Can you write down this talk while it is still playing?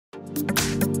Welcome,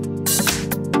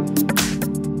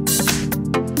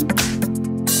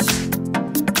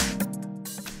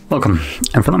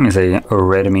 in front of me is a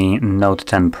Redmi Note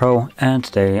 10 Pro, and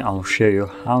today I'll show you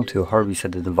how to hard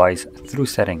reset the device through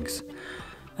settings.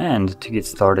 And to get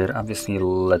started, obviously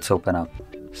let's open up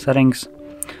settings,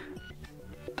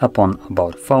 tap on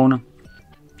about phone,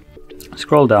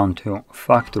 scroll down to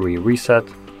factory reset,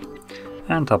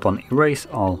 and tap on erase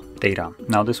all data.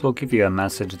 Now this will give you a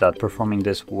message that performing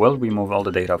this will remove all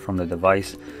the data from the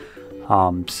device.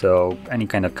 So any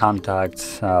kind of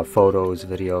contacts, photos,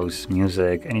 videos,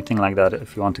 music, anything like that,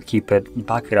 if you want to keep it,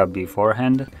 back it up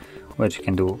beforehand, which you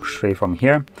can do straight from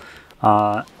here.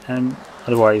 And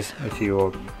otherwise, if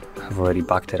you have already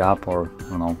backed it up, or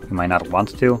you might not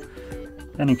want to,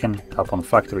 then you can tap on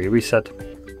factory reset.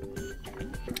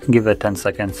 Give it 10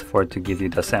 seconds for it to give you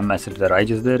the same message that I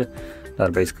just did,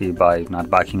 that basically by not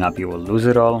backing up you will lose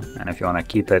it all, and if you want to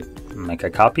keep it, make a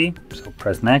copy, so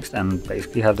press next and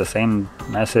basically have the same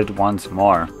message once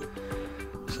more.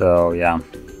 So yeah,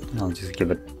 I'll just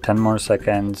give it 10 more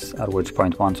seconds, at which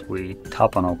point once we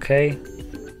tap on OK,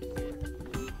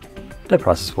 the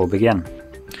process will begin.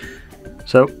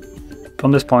 So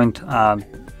from this point,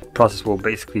 process will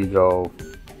basically go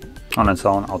on its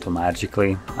own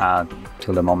automatically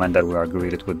till the moment that we are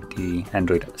greeted with the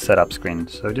Android setup screen.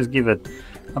 So just give it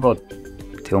about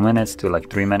 2 minutes to like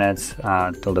 3 minutes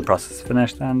till the process is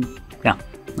finished, and yeah,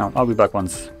 now I'll be back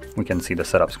once we can see the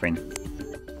setup screen.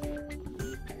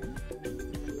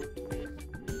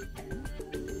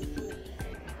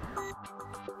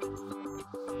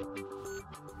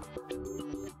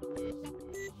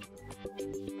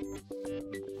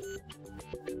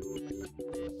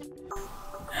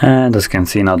 And as you can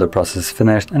see, now the process is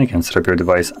finished and you can set up your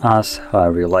device as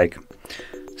however you like.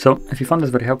 So if you found this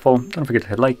very helpful, don't forget to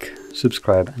hit like,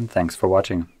 subscribe, and thanks for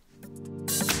watching.